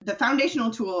The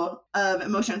foundational tool of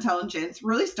emotional intelligence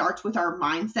really starts with our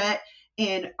mindset.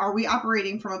 And are we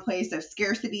operating from a place of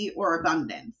scarcity or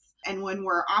abundance? And when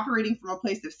we're operating from a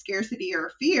place of scarcity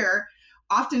or fear,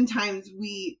 oftentimes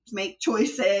we make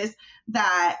choices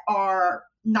that are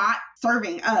not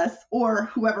serving us or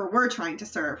whoever we're trying to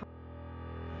serve.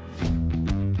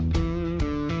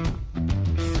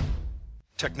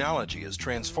 Technology is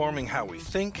transforming how we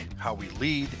think, how we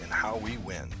lead, and how we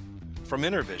win. From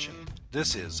InterVision,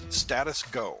 this is Status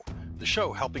Go, the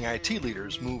show helping IT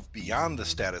leaders move beyond the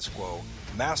status quo,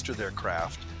 master their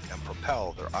craft, and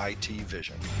propel their IT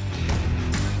vision.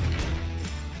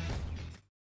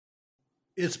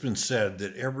 It's been said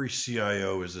that every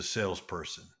CIO is a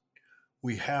salesperson.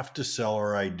 We have to sell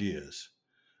our ideas.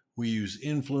 We use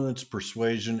influence,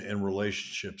 persuasion, and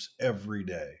relationships every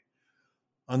day.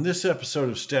 On this episode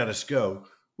of Status Go,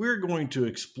 we're going to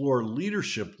explore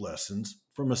leadership lessons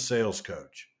from a sales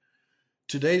coach.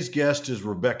 Today's guest is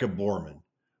Rebecca Bormann.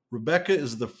 Rebecca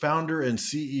is the founder and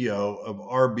CEO of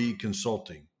RB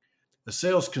Consulting, a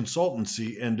sales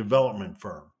consultancy and development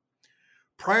firm.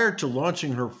 Prior to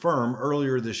launching her firm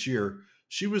earlier this year,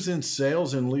 she was in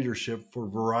sales and leadership for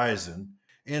Verizon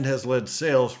and has led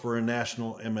sales for a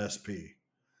national MSP.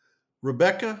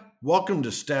 Rebecca, welcome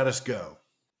to Status Go.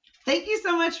 Thank you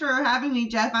so much for having me,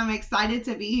 Jeff. I'm excited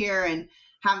to be here and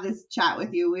have this chat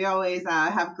with you. We always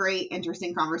have great,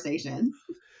 interesting conversations.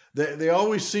 They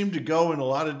always seem to go in a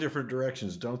lot of different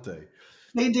directions, don't they?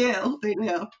 They do. They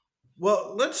do.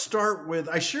 Well, let's start with,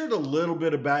 I shared a little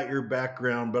bit about your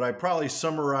background, but I probably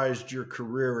summarized your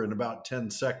career in about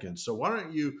 10 seconds. So why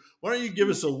don't you give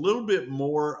us a little bit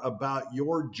more about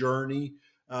your journey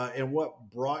and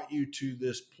what brought you to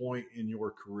this point in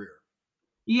your career?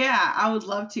 Yeah, I would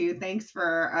love to. Thanks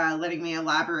for letting me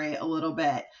elaborate a little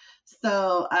bit.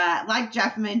 So, like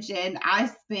Jeff mentioned, I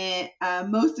spent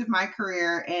most of my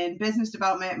career in business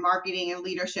development, marketing, and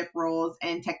leadership roles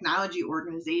in technology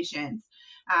organizations.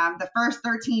 The first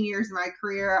 13 years of my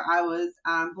career, I was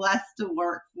blessed to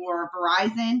work for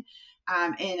Verizon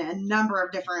in a number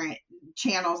of different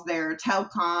channels there,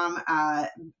 telecom,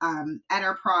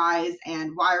 enterprise,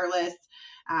 and wireless.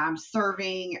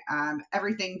 Serving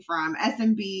everything from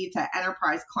SMB to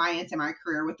enterprise clients in my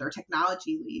career with their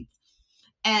technology leads.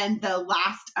 And the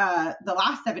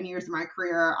last 7 years of my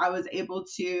career, I was able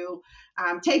to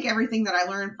take everything that I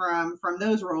learned from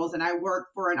those roles, and I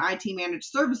worked for an IT managed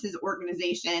services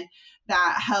organization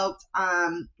that helped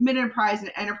mid-enterprise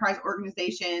and enterprise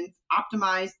organizations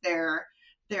optimize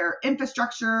their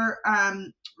infrastructure,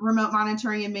 remote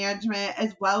monitoring and management,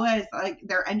 as well as like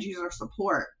their end user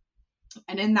support.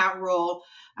 And in that role,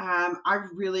 I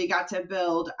really got to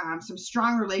build some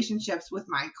strong relationships with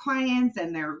my clients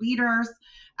and their leaders.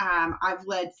 I've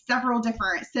led several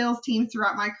different sales teams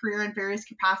throughout my career in various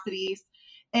capacities.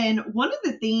 And one of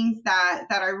the things that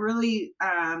I really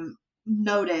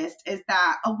noticed is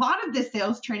that a lot of the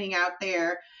sales training out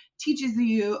there teaches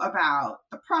you about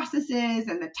the processes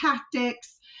and the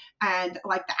tactics and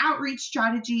like the outreach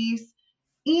strategies.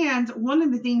 And one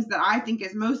of the things that I think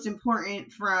is most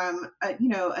important from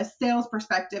a sales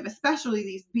perspective, especially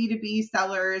these B2B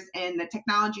sellers in the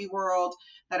technology world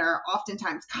that are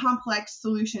oftentimes complex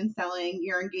solution selling,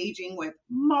 you're engaging with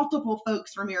multiple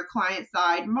folks from your client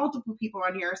side, multiple people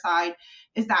on your side,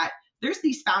 is that there's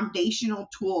these foundational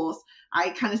tools. I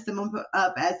kind of sum them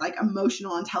up as like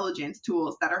emotional intelligence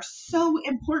tools that are so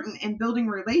important in building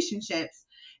relationships.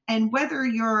 And whether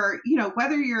you're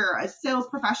a sales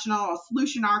professional, a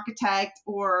solution architect,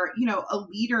 or, a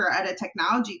leader at a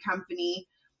technology company,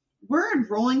 we're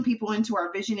enrolling people into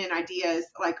our vision and ideas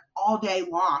like all day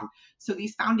long. So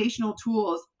these foundational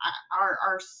tools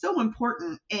are so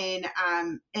important in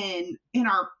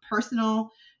our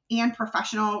personal and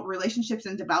professional relationships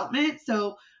and development.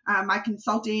 So my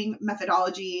consulting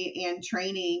methodology and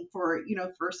training for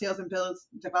sales and business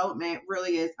development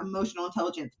really is emotional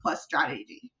intelligence plus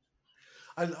strategy.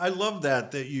 I love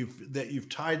that you've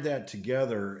tied that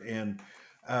together, and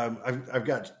I've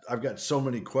got so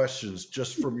many questions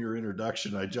just from your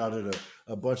introduction. I jotted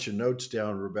a bunch of notes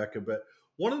down, Rebecca. But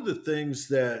one of the things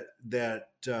that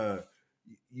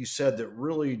you said that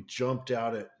really jumped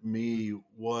out at me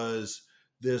was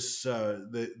this: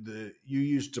 you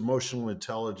used emotional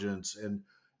intelligence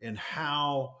and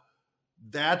how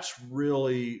that's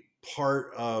really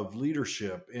part of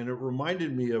leadership. And it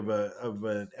reminded me of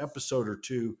an episode or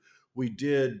two we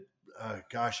did.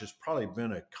 It's probably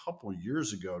been a couple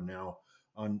years ago now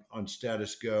on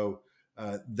Status Go,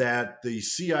 that the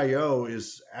CIO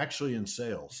is actually in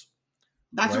sales.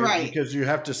 That's right. Because you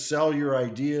have to sell your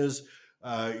ideas.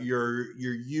 You're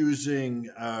using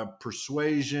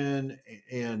persuasion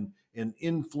and and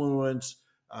influence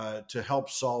to help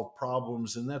solve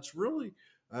problems. And that's really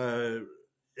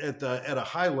at a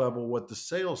high level what the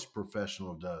sales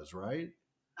professional does, right?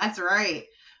 That's right.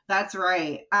 That's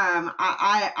right.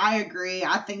 I agree.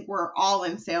 I think we're all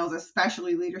in sales,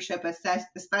 especially leadership,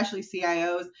 especially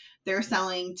CIOs. They're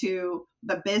selling to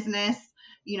the business,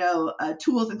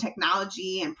 tools and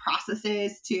technology and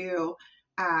processes to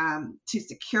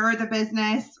secure the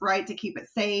business, right? To keep it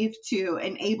safe, to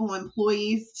enable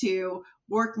employees to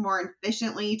work more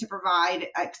efficiently, to provide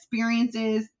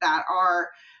experiences that are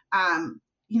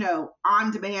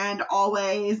on demand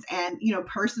always and,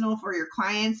 personal for your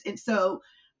clients. And so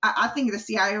I think the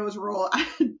CIO's role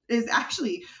is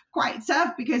actually quite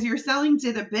tough because you're selling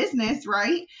to the business,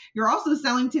 right? You're also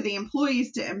selling to the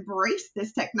employees to embrace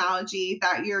this technology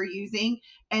that you're using.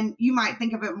 And you might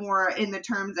think of it more in the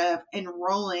terms of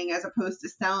enrolling as opposed to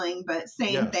selling, but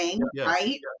same thing, right?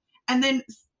 Yes. And then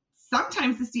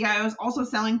sometimes the CIO is also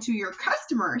selling to your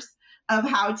customers of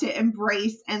how to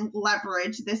embrace and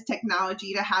leverage this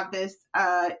technology to have this,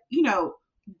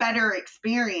 better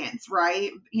experience,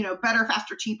 right? Better,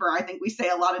 faster, cheaper. I think we say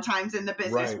a lot of times in the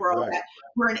business world that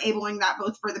we're enabling that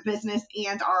both for the business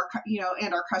and our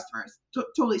customers.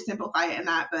 Totally simplify it in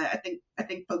that, but I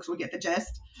think folks will get the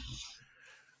gist.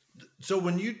 So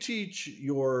when you teach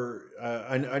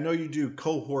I know you do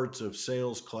cohorts of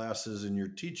sales classes and you're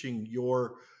teaching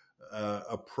your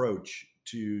approach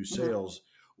to sales.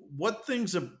 Mm-hmm. What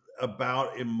things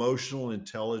about emotional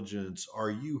intelligence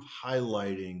are you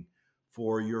highlighting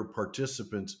for your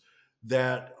participants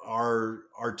that our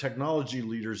technology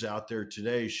leaders out there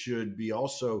today should be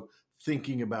also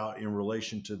thinking about in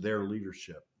relation to their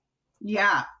leadership?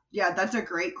 Yeah, that's a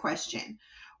great question.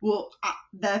 Well,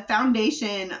 the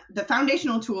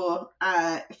foundational tool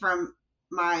from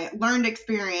my learned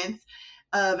experience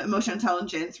of emotional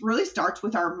intelligence really starts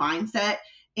with our mindset.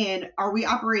 And are we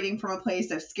operating from a place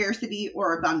of scarcity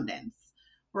or abundance,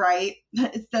 right?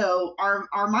 So our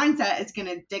mindset is going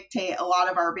to dictate a lot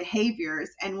of our behaviors.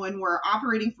 And when we're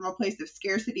operating from a place of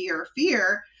scarcity or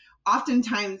fear,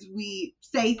 oftentimes we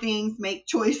say things, make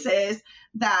choices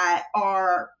that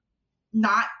are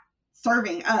not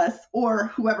serving us or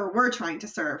whoever we're trying to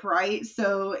serve, right?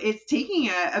 So it's taking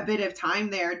a bit of time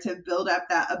there to build up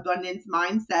that abundance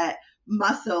mindset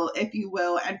muscle, if you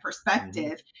will, and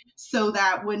perspective, so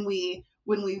that when we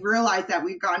realize that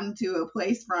we've gotten to a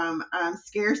place from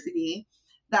scarcity,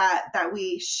 that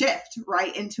we shift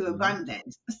right into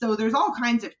abundance. So there's all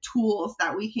kinds of tools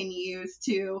that we can use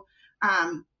to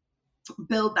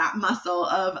build that muscle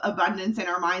of abundance in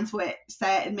our mindset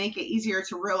and make it easier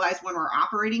to realize when we're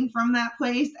operating from that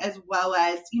place, as well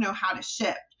as, how to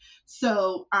shift.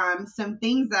 So some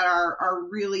things that are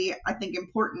really, I think,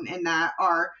 important in that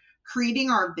are creating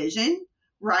our vision,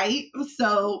 right?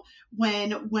 So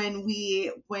when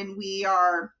we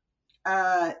are,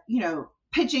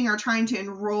 pitching or trying to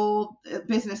enroll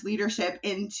business leadership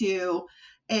into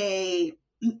a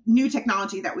new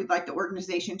technology that we'd like the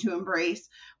organization to embrace,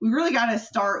 we really got to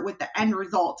start with the end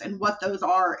result and what those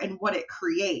are and what it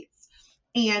creates,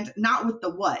 and not with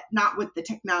the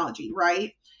technology,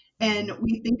 right? And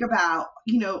we think about,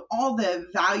 all the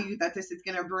value that this is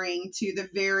going to bring to the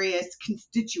various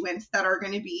constituents that are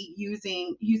going to be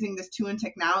using this tool and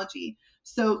technology.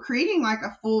 So creating like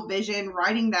a full vision,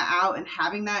 writing that out and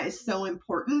having that is so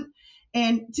important.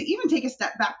 And to even take a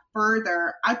step back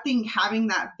further, I think having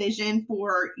that vision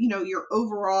for, your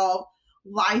overall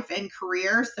life and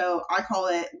career. So I call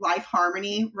it life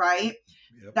harmony, right?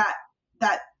 Yep.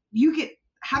 That you get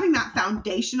having that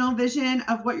foundational vision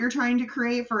of what you're trying to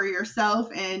create for yourself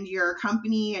and your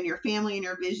company and your family and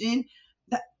your vision,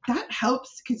 that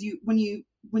helps, because when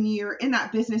you're in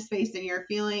that business space and you're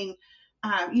feeling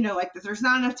like there's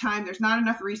not enough time, there's not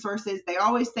enough resources, they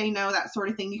always say no, that sort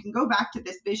of thing. You can go back to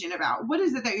this vision about what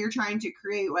is it that you're trying to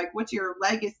create, like what's your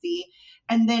legacy,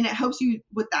 and then it helps you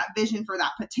with that vision for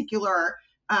that particular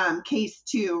case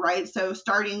too, right? So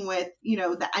starting with,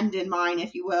 the end in mind,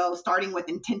 if you will, starting with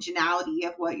intentionality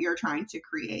of what you're trying to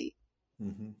create.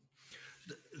 Mm-hmm.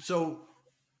 So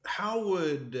how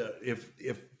would,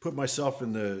 if put myself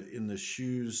in the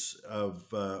shoes of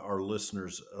our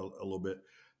listeners a little bit,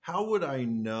 how would I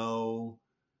know,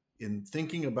 in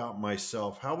thinking about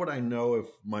myself, how would I know if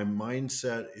my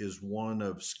mindset is one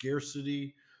of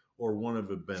scarcity or one of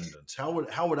abundance? How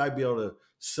would I be able to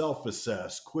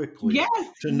self-assess quickly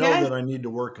to know that I need to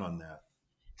work on that?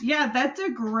 Yeah, that's a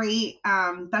great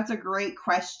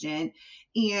question.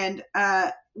 And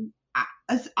I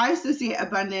associate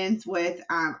abundance with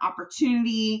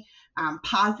opportunity,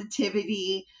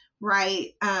 positivity,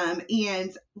 right?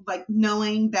 And like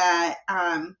knowing that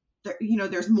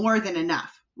there's more than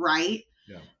enough, right?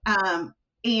 Yeah.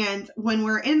 And when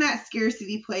we're in that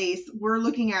scarcity place, we're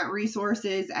looking at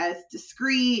resources as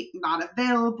discrete, not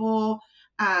available,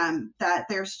 that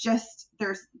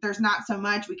there's not so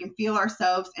much. We can feel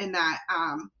ourselves in that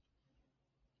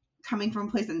coming from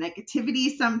a place of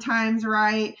negativity sometimes,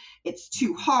 right? It's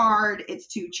too hard, it's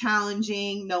too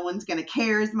challenging, no one's going to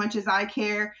care as much as I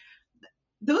care.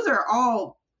 Those are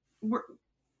all,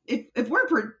 if we're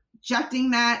projecting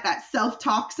that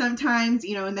self-talk sometimes,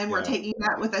 and then we're taking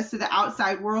that with us to the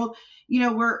outside world,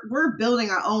 we're building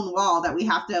our own wall that we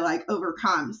have to like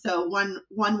overcome. So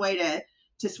one way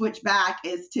to switch back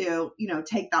is to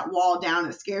take that wall down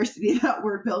of scarcity that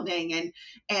we're building,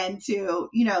 and to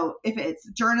if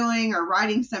it's journaling or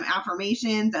writing some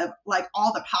affirmations of like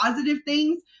all the positive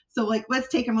things. So like, let's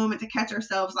take a moment to catch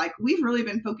ourselves, like we've really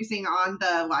been focusing on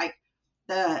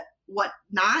the what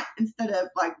not, instead of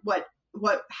like what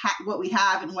we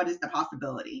have and what is the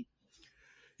possibility.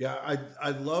 Yeah, I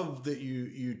love that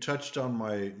you touched on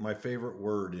my favorite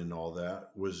word in all that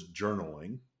was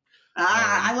journaling.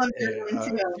 I love journaling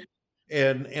too.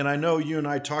 And I know you and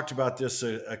I talked about this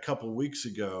a couple of weeks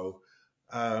ago.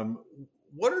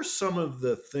 What are some of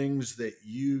the things that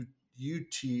you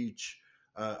teach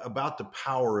about the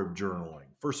power of journaling?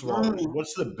 First of all,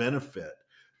 what's the benefit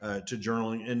to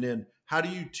journaling? And then how do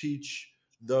you teach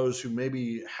those who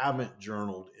maybe haven't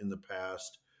journaled in the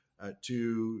past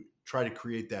to try to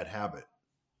create that habit?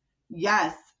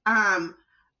 Yes.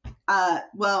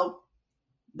 Well,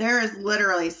 there is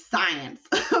literally science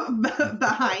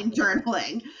behind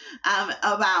journaling,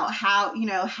 about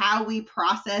how we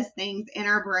process things in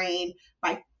our brain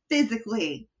by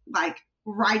physically like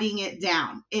writing it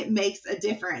down. It makes a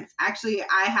difference. Actually,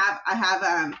 I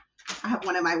have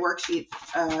one of my worksheets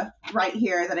right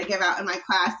here that I give out in my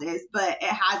classes, but it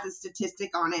has a statistic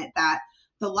on it that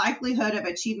the likelihood of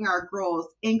achieving our goals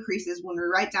increases when we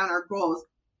write down our goals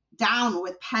down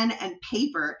with pen and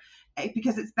paper,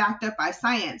 because it's backed up by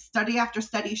science. Study after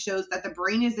study shows that the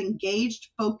brain is engaged,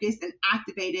 focused, and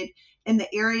activated in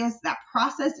the areas that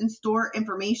process and store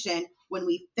information when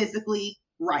we physically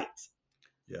write.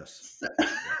 Yes.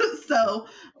 So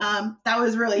that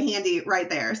was really handy right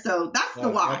there. So that's the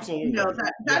why. Absolutely.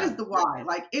 That is the why.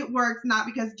 Like, it works not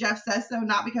because Jeff says so,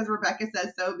 not because Rebecca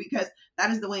says so, because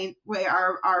that is the way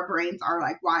our brains are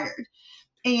like wired.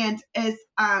 And as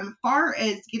far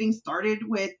as getting started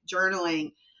with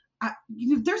journaling,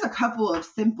 there's a couple of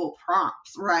simple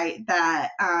prompts, right?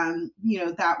 That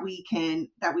that we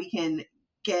can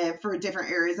give for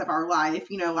different areas of our life.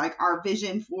 Like our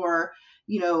vision for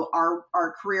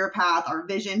our career path, our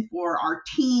vision for our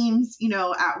teams,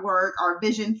 at work, our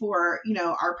vision for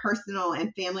our personal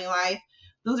and family life.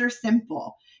 Those are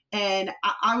simple, and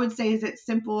I would say is it's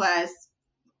simple as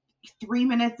 3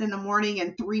 minutes in the morning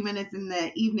and 3 minutes in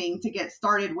the evening to get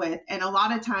started with. And a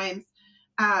lot of times,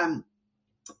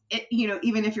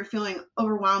 even if you're feeling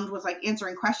overwhelmed with like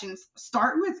answering questions,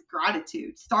 start with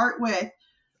gratitude. Start with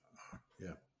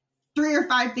 3 or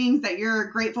 5 things that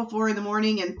you're grateful for in the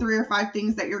morning and 3 or 5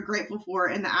 things that you're grateful for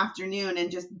in the afternoon,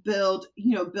 and just build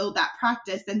that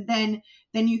practice, and then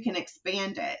you can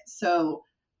expand it. So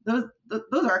those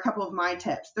are a couple of my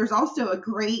tips. There's also a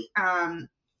great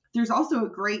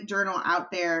journal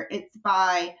out there. It's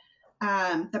by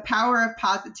The Power of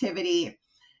Positivity.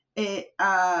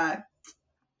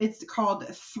 It's called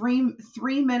the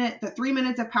 3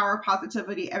 minutes of power of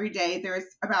positivity every day. There's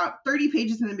about 30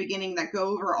 pages in the beginning that go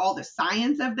over all the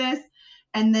science of this.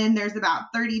 And then there's about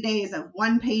 30 days of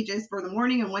 1 pages for the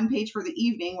morning and 1 page for the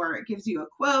evening, where it gives you a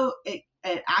quote. It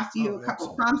asks you a couple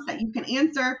of prompts that you can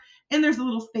answer. And there's a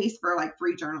little space for like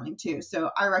free journaling too. So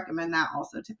I recommend that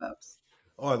also to folks.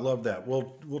 Oh, I love that.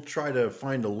 We'll try to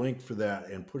find a link for that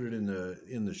and put it in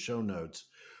the show notes.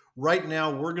 Right now,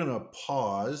 we're going to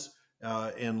pause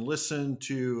and listen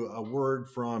to a word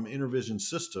from Intervision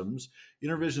Systems.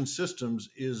 Intervision Systems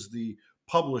is the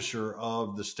publisher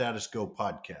of the Status Go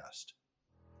podcast.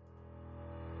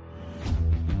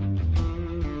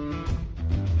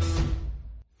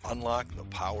 Unlock the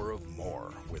power of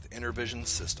more with Intervision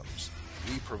Systems.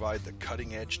 We provide the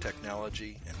cutting-edge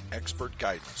technology and expert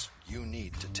guidance you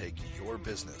need to take your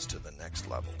business to the next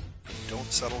level. Don't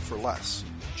settle for less.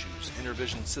 Choose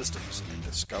Intervision Systems and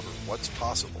discover what's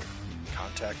possible.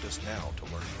 Contact us now to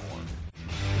learn more.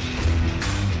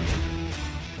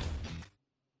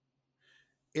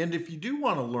 And if you do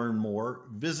want to learn more,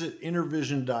 visit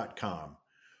intervision.com.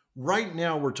 Right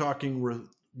now, we're talking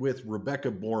with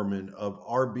Rebecca Bormann of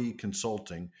RB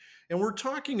Consulting, and we're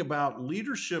talking about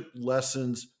leadership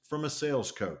lessons from a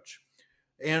sales coach.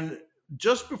 And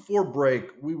just before break,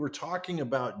 we were talking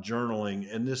about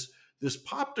journaling and this this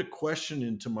popped a question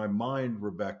into my mind,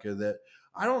 Rebecca, that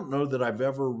I don't know that I've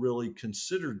ever really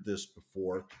considered this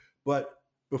before. But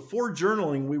before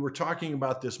journaling, we were talking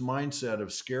about this mindset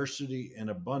of scarcity and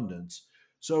abundance.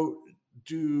 So,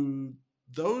 do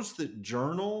those that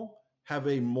journal have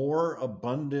a more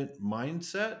abundant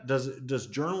mindset? Does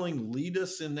journaling lead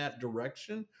us in that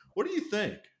direction? What do you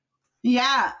think?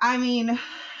 Yeah, I mean,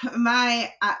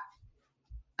 my I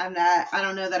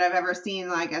don't know that I've ever seen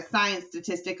like a science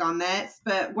statistic on this,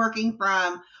 but working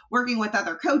with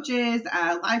other coaches,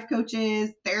 life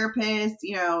coaches, therapists,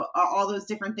 all those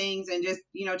different things, and just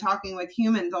talking with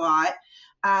humans a lot.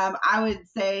 I would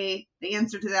say the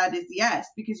answer to that is yes,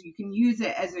 because you can use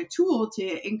it as a tool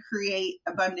to create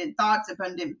abundant thoughts,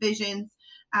 abundant visions,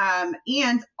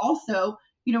 and also,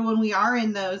 when we are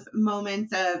in those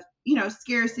moments of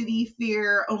scarcity,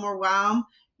 fear, overwhelm,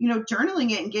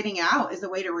 journaling it and getting out is a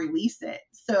way to release it.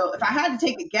 So if I Yeah. had to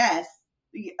take a guess,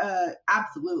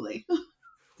 absolutely.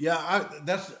 Yeah,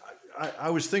 I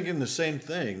was thinking the same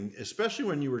thing, especially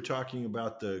when you were talking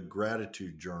about the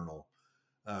gratitude journal.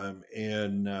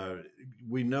 And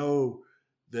we know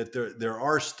that there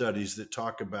are studies that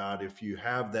talk about if you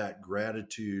have that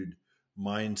gratitude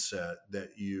mindset,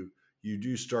 that you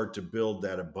do start to build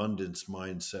that abundance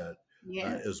mindset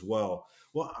Yes. as well.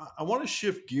 Well, I want to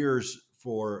shift gears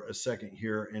for a second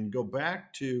here and go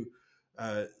back to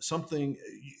something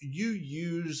you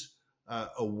use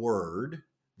a word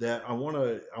that I want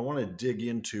to dig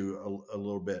into a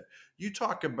little bit. You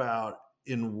talk about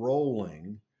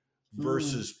enrolling Mm,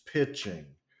 versus pitching.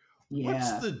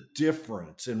 What's yeah. the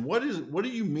difference, and what do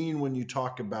you mean when you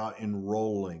talk about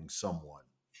enrolling someone?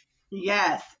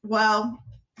 Yes. Well,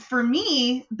 for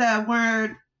me, the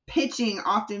word pitching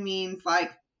often means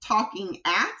like talking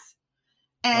at, Uh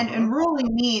and huh.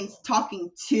 enrolling means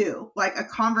talking to, like a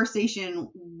conversation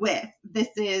with. This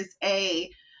is a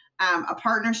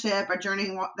partnership, a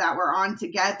journey that we're on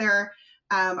together.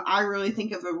 I really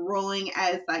think of enrolling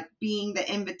as like being the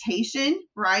invitation,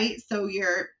 right? So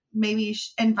you're maybe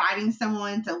inviting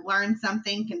someone to learn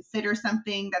something, consider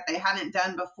something that they hadn't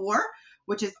done before,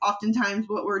 which is oftentimes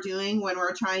what we're doing when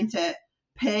we're trying to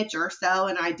pitch or sell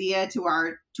an idea to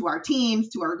our teams,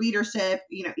 to our leadership,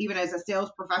 even as a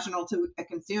sales professional to a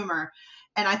consumer.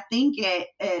 And I think it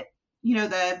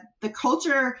the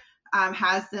culture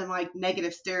has some like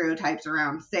negative stereotypes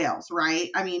around sales, right?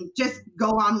 I mean, just go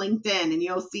on LinkedIn and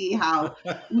you'll see how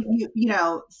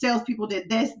salespeople did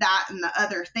this, that, and the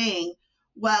other thing.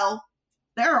 Well,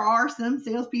 there are some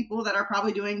salespeople that are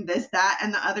probably doing this, that,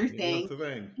 and the other Yeah, that's thing, the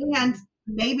thing. and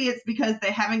maybe it's because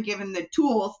they haven't given the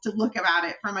tools to look about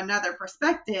it from another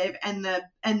perspective, and the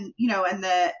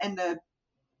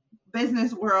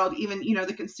business world, even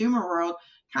the consumer world,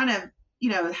 kind of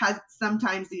has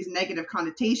sometimes these negative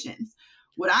connotations.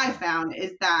 What I Yeah. found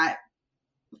is that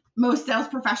most sales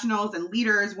professionals and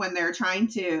leaders, when they're trying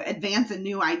to advance a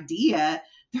new idea,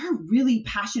 they're really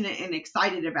passionate and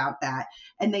excited about that,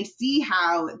 and they see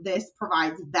how this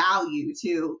provides value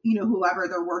to whoever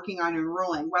they're working on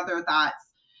enrolling, whether that's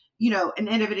an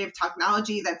innovative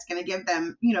technology that's going to give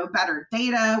them better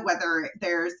data, whether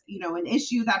there's an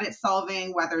issue that it's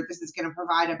solving, whether this is going to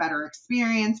provide a better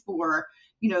experience for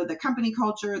the company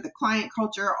culture, the client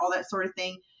culture, all that sort of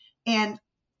thing. And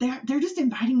they're just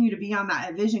inviting you to be on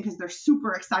that vision because they're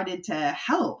super excited to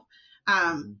help.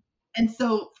 Um, Mhm. and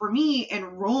so for me,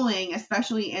 enrolling,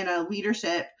 especially in a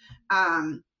leadership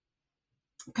um,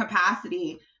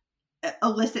 capacity,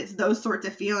 elicits those sorts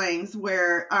of feelings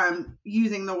where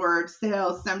using the word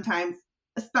sales sometimes,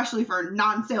 especially for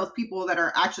non-sales people that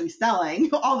are actually selling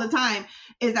all the time,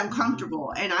 is Mhm.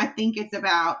 uncomfortable. And I think it's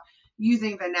about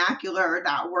using vernacular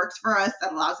that works for us,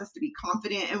 that allows us to be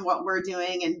confident in what we're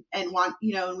doing, and want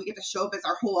and we get to show up as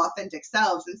our whole authentic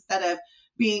selves, instead of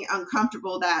being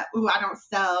uncomfortable that, oh, I don't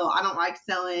sell, I don't like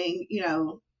selling,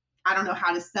 I don't know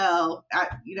how to sell,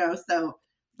 so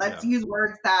let's Yeah. use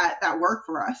words that work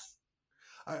for us.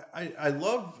 I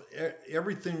love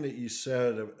everything that you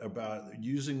said about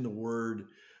using the word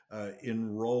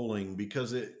enrolling,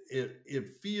 because it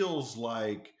feels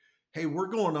like, hey, we're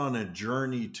going on a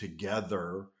journey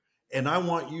together, and I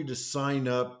want you to sign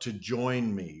up to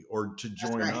join me or to That's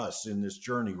join right. us in this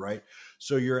journey, right?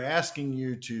 So you're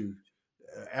asking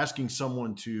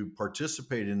someone to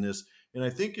participate in this, and I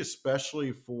think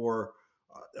especially for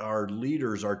our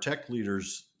leaders, our tech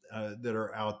leaders that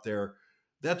are out there,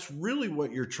 that's really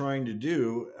what you're trying to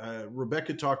do.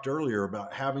 Rebecca talked earlier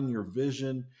about having your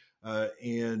vision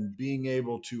and being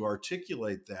able to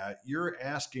articulate that. You're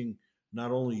asking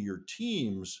not only your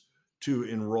teams to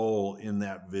enroll in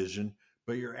that vision,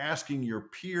 but you're asking your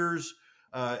peers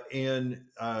and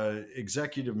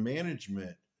executive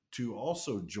management to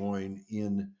also join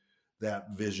in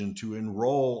that vision, to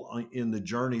enroll in the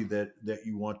journey that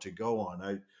you want to go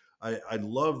on. I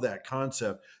love that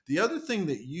concept. The other thing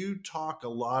that you talk a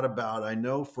lot about, I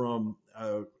know from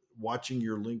watching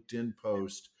your LinkedIn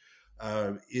post,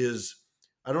 is,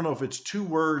 I don't know if it's two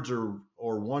words or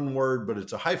one word, but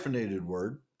it's a hyphenated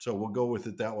word. So we'll go with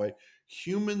it that way.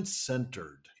 Human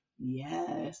centered.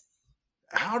 Yes.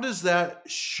 How does that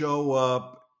show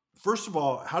up? First of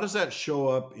all, how does that show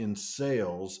up in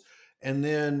sales? And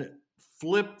then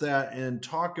flip that and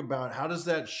talk about how does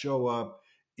that show up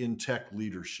in tech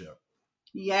leadership?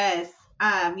 Yes.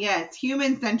 Yes,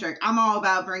 human centric. I'm all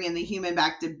about bringing the human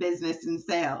back to business and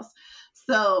sales.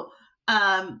 So,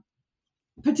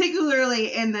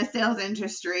 particularly in the sales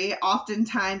industry,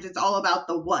 oftentimes it's all about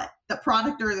the what, the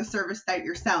product or the service that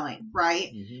you're selling,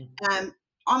 right? Mm-hmm.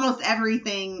 Almost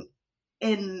everything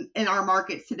in our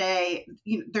markets today,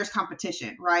 there's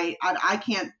competition, right? I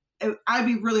can't. I'd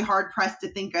be really hard pressed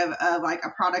to think of like a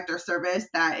product or service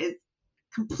that is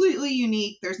completely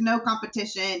unique. There's no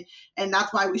competition, and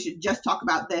that's why we should just talk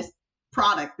about this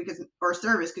product because or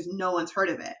service because no one's heard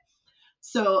of it.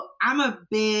 So I'm a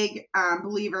big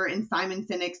believer in Simon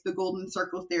Sinek's The Golden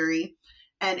Circle Theory.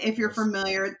 And if you're Yes.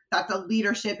 familiar, that's a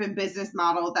leadership and business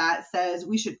model that says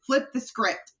we should flip the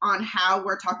script on how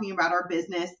we're talking about our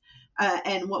business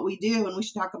and what we do, and we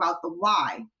should talk about the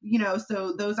why.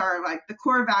 So those are like the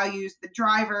core values, the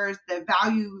drivers, the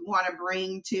value we want to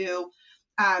bring to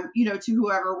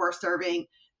whoever we're serving.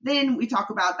 Then we talk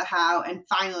about the how, and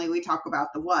finally we talk about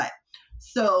the what.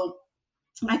 So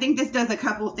I think this does a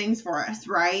couple of things for us,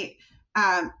 right?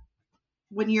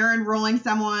 When you're enrolling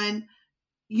someone,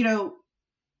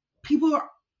 people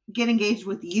get engaged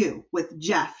with you, with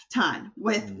Jeff Tunn,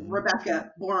 with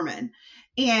Rebecca Bormann,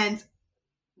 and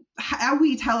how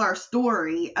we tell our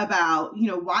story about,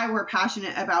 why we're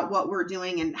passionate about what we're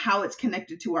doing and how it's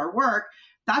connected to our work.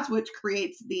 That's what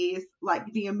creates these, like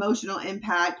the emotional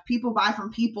impact. People buy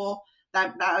from people.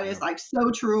 That is like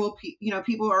so true.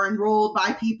 People are enrolled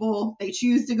by people. They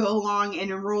choose to go along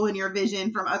and enroll in your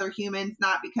vision from other humans,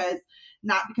 not because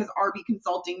RB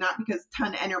Consulting, not because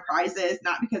Ton Enterprises,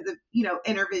 not because of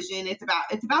Intervision. It's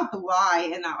about the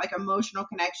why and that like emotional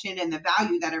connection and the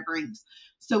value that it brings.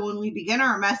 So when we begin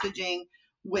our messaging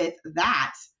with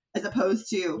that, as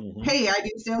opposed to, hey, I do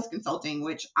sales consulting,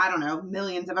 which I don't know,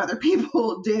 millions of other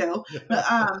people do. But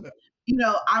I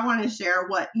want to share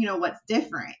what's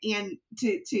different, and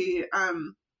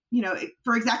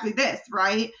for exactly this,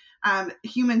 right?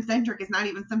 Human centric is not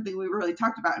even something we really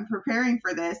talked about in preparing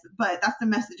for this, but that's the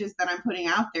messages that I'm putting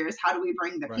out there is how do we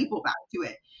bring the people back to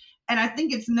it? And I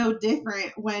think it's no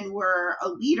different when we're a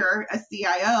leader, a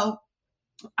CIO,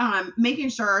 making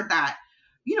sure that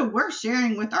we're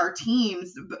sharing with our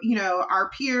teams, our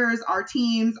peers, our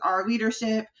teams, our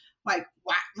leadership, like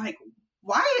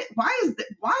why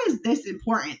is this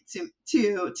important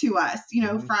to us,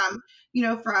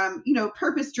 from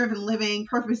purpose driven living,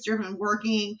 purpose driven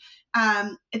working,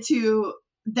 to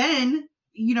then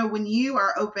when you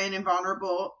are open and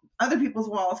vulnerable, other people's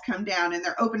walls come down and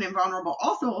they're open and vulnerable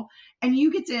also, and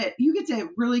you get to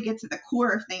really get to the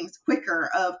core of things quicker,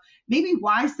 of maybe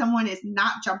why someone is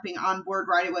not jumping on board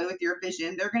right away with your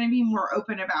vision. They're going to be more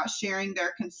open about sharing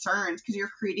their concerns because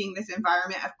you're creating this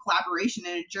environment of collaboration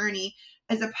and a journey,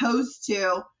 as opposed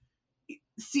to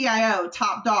CIO,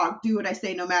 top dog, do what I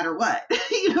say no matter what,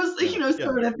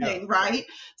 sort of thing, right?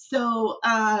 So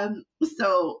that's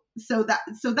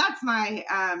my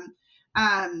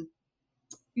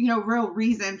real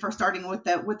reason for starting with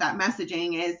that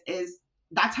messaging is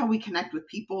that's how we connect with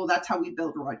people. That's how we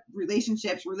build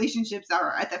relationships. Relationships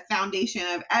are at the foundation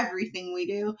of everything we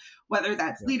do, whether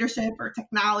that's leadership or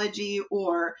technology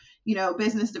or,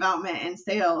 business development and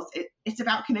sales. It's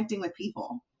about connecting with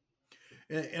people.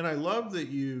 And I love that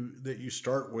you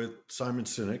start with Simon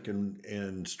Sinek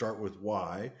and start with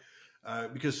why,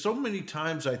 because so many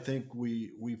times I think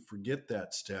we forget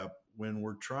that step when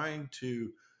we're trying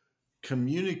to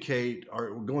communicate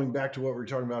going back to what we were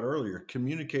talking about earlier,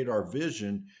 communicate our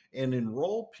vision and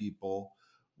enroll people.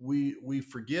 We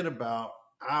forget about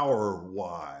our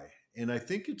why. And I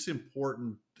think it's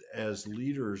important as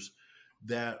leaders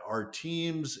that our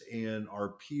teams and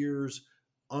our peers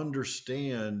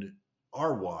understand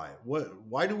our why.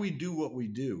 Why do we do what we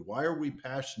do? Why are we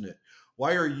passionate?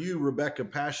 Why are you, Rebecca,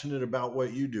 passionate about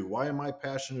what you do? Why am I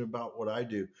passionate about what I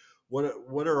do?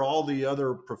 What are all the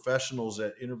other professionals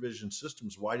at Intervision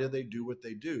Systems? Why do they do what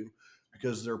they do?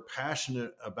 Because they're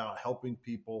passionate about helping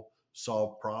people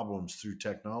solve problems through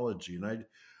technology. And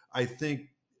I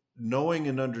think knowing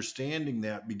and understanding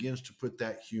that begins to put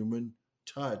that human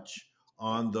touch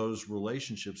on those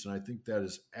relationships. And I think that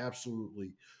is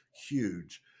absolutely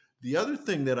huge. The other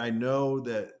thing that I know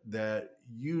that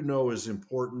you know is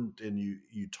important, and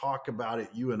you talk about it,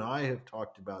 you and I have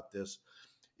talked about this,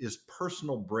 is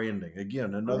personal branding.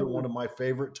 Again, another one of my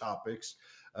favorite topics,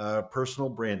 personal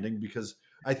branding, because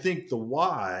I think the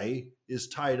why is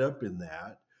tied up in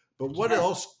that. But what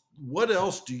else? What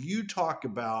else do you talk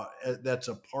about that's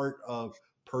a part of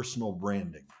personal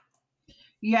branding?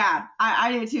 Yeah,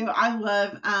 I do too. I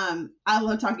love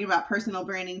talking about personal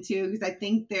branding too, because I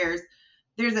think there's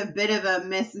a bit of a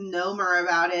misnomer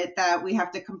about it that we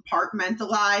have to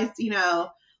compartmentalize,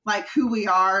 like who we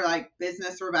are, like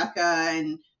business Rebecca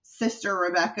and sister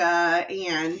Rebecca,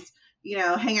 and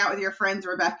hang out with your friends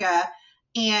Rebecca.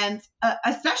 And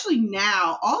especially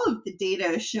now, all of the data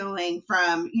is showing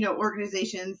from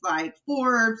organizations like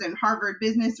Forbes and Harvard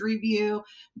Business Review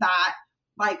that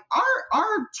like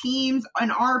our teams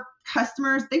and our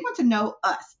customers, they want to know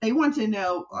us. They want to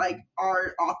know like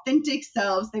our authentic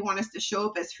selves. They want us to show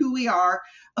up as who we are.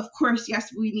 Of course,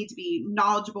 yes, we need to be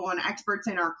knowledgeable and experts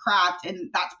in our craft, and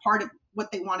that's part of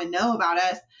what they want to know about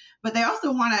us. But they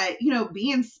also want to,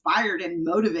 be inspired and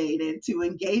motivated to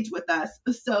engage with us.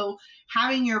 So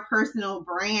having your personal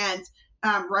brand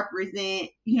represent,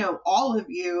 all of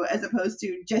you, as opposed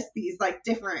to just these like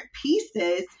different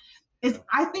pieces, is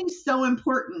I think so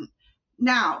important.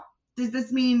 Now, does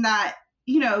this mean that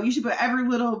you should put every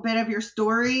little bit of your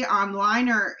story online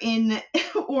or in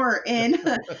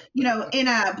in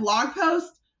a blog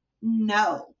post?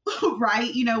 No.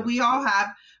 Right? We all have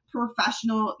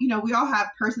we all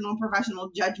have personal and professional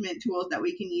judgment tools that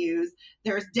we can use.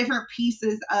 There's different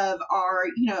pieces of our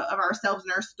of ourselves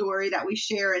and our story that we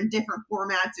share in different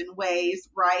formats and ways,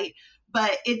 right?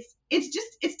 But it's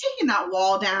taking that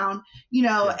wall down,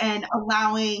 and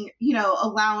allowing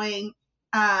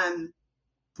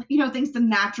things to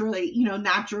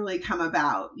naturally come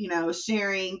about,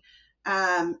 sharing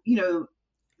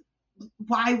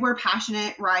why we're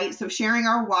passionate, right? So sharing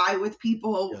our why with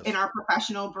people in our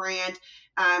professional brand,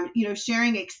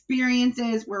 sharing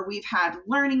experiences where we've had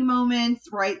learning moments,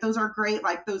 right? Those are great.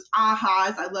 Like those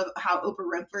ahas. I love how Oprah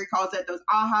Winfrey calls it, those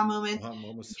aha moments.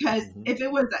 Because if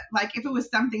it was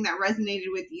something that resonated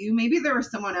with you, maybe there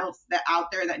was someone else that out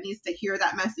there that needs to hear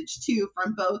that message too,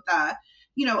 from both a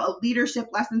leadership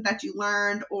lesson that you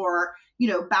learned, or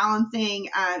balancing,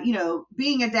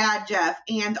 being a dad, Jeff,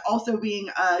 and also being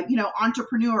a,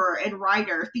 entrepreneur and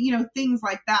writer, things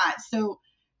like that. So,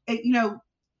 we're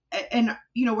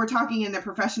talking in the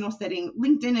professional setting.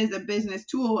 LinkedIn is a business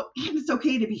tool, and it's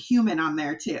okay to be human on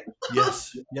there too.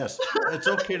 Yes. It's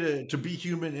okay to be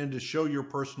human and to show your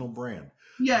personal brand.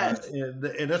 Yes.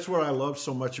 And that's what I love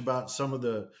so much about some of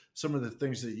the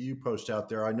things that you post out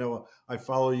there. I know I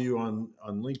follow you on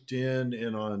LinkedIn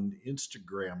and on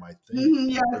Instagram, I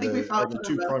think. Yeah, I think we follow the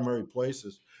two primary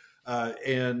places.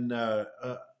 And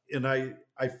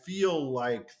I feel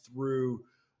like through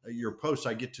your posts,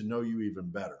 I get to know you even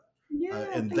better.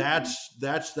 And that's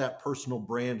that personal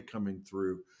brand coming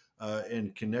through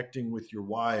and connecting with your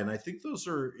why. And I think those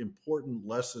are important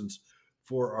lessons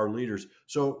for our leaders.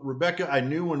 So Rebecca, I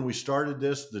knew when we started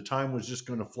this, the time was just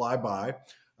going to fly by,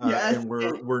 and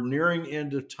we're nearing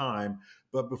end of time.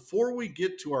 But before we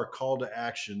get to our call to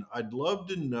action, I'd love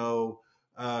to know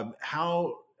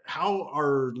how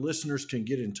our listeners can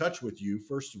get in touch with you,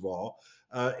 first of all,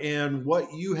 and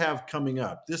what you have coming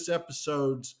up. This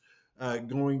episode's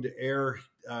going to air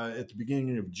at the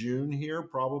beginning of June here,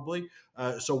 probably.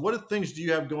 So what things do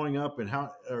you have going up and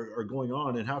how are going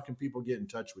on, and how can people get in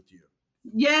touch with you?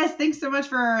 Yes, thanks so much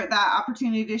for that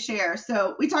opportunity to share.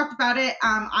 So we talked about it.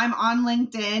 I'm on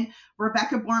LinkedIn,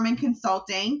 Rebecca Bormann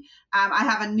Consulting. I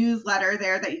have a newsletter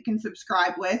there that you can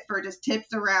subscribe with for just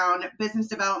tips around business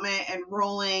development,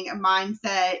 enrolling,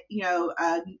 mindset,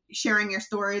 sharing your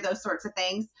story, those sorts of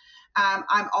things.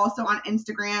 I'm also on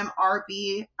Instagram,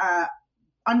 RB _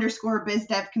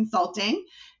 BizDev Consulting.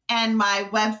 And my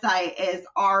website is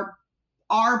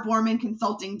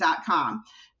rbormannconsulting.com.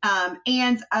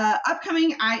 And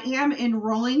upcoming, I am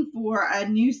enrolling for a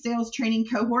new sales training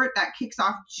cohort that kicks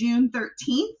off June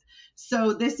 13th.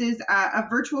 So this is a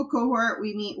virtual cohort.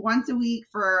 We meet once a week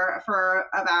for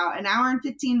about an hour and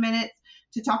 15 minutes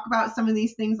to talk about some of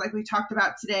these things like we talked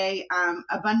about today,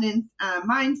 abundance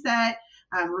mindset,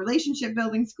 relationship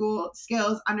building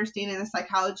skills, understanding the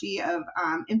psychology of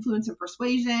influence and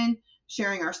persuasion,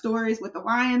 sharing our stories with the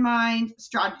why in mind,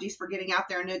 strategies for getting out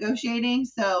there and negotiating.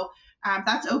 So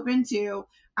that's open to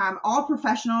all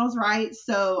professionals, right?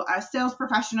 So sales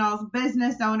professionals,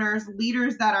 business owners,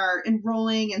 leaders that are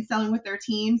enrolling and selling with their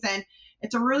teams. And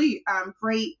it's a really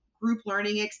great group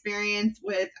learning experience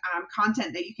with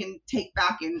content that you can take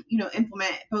back and,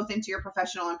 implement both into your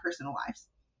professional and personal lives.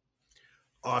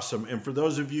 Awesome. And for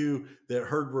those of you that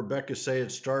heard Rebecca say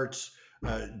it starts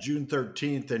June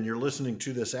 13th, and you're listening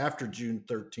to this after June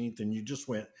 13th, and you just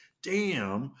went,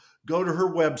 damn, go to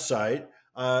her website.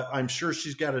 I'm sure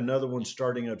she's got another one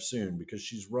starting up soon because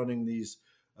she's running these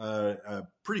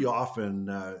pretty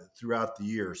often throughout the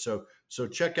year. So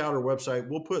check out her website.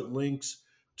 We'll put links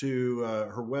to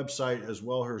her website as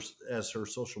well as her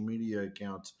social media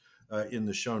accounts in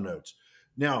the show notes.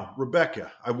 Now,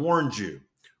 Rebecca, I warned you.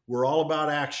 We're all about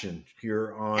action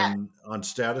here on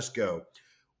Status Go.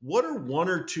 What are one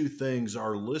or two things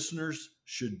our listeners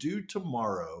should do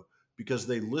tomorrow because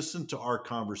they listened to our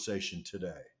conversation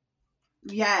today?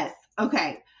 Yes.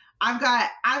 Okay. I've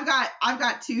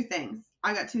got two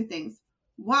things.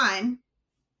 One,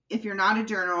 if you're not a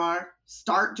journaler,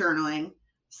 start journaling.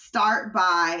 Start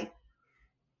by,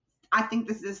 I think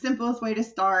this is the simplest way to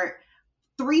start.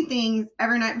 3 things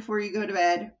every night before you go to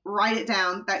bed. Write it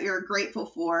down that you're grateful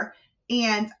for.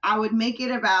 And I would make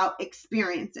it about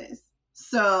experiences.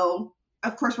 So,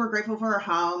 of course, we're grateful for our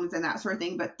homes and that sort of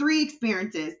thing, but 3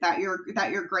 experiences that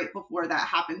you're grateful for that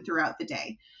happen throughout the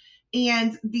day.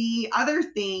 And the other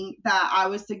thing that I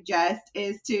would suggest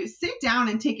is to sit down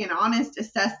and take an honest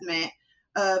assessment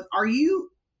of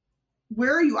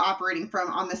where are you operating from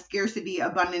on the scarcity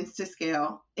abundance to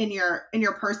scale in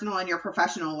your personal and your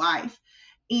professional life?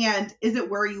 And is it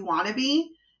where you want to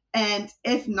be? And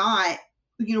if not,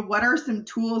 what are some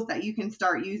tools that you can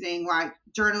start using, like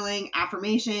journaling,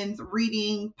 affirmations,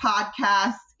 reading,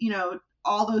 podcasts,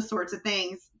 all those sorts of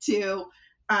things to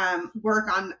work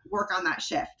on that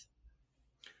shift.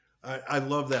 I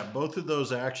love that. Both of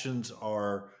those actions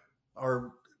are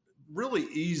really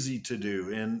easy to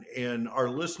do. And our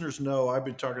listeners know I've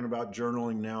been talking about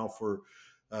journaling now for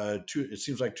it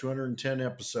seems like 210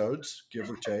 episodes, give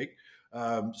or take.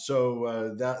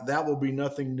 So that will be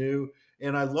nothing new.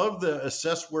 And I love the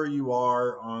assess where you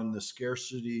are on the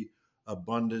scarcity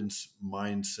abundance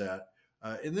mindset,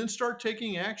 and then start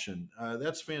taking action.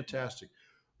 That's fantastic.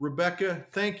 Rebecca,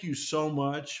 thank you so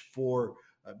much for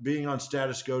being on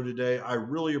Status Go today. I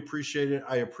really appreciate it.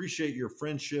 I appreciate your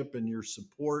friendship and your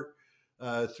support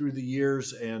through the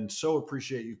years, and so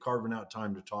appreciate you carving out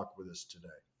time to talk with us today.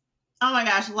 Oh my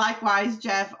gosh, likewise,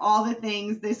 Jeff, all the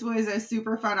things. This was a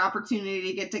super fun opportunity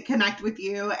to get to connect with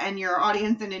you and your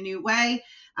audience in a new way.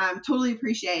 Totally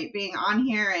appreciate being on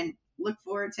here and look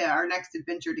forward to our next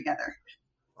adventure together.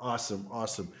 Awesome.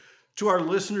 To our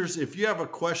listeners, if you have a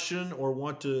question or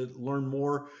want to learn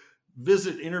more,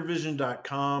 visit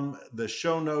intervision.com. The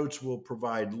show notes will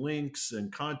provide links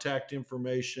and contact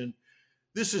information.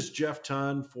 This is Jeff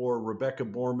Tunn for Rebecca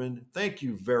Bormann. Thank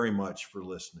you very much for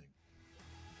listening.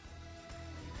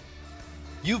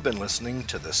 You've been listening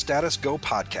to the Status Go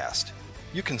podcast.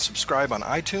 You can subscribe on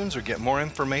iTunes or get more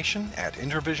information at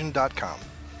intervision.com.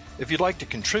 If you'd like to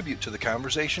contribute to the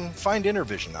conversation, find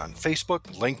Intervision on Facebook,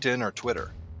 LinkedIn, or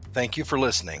Twitter. Thank you for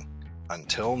listening.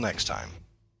 Until next time.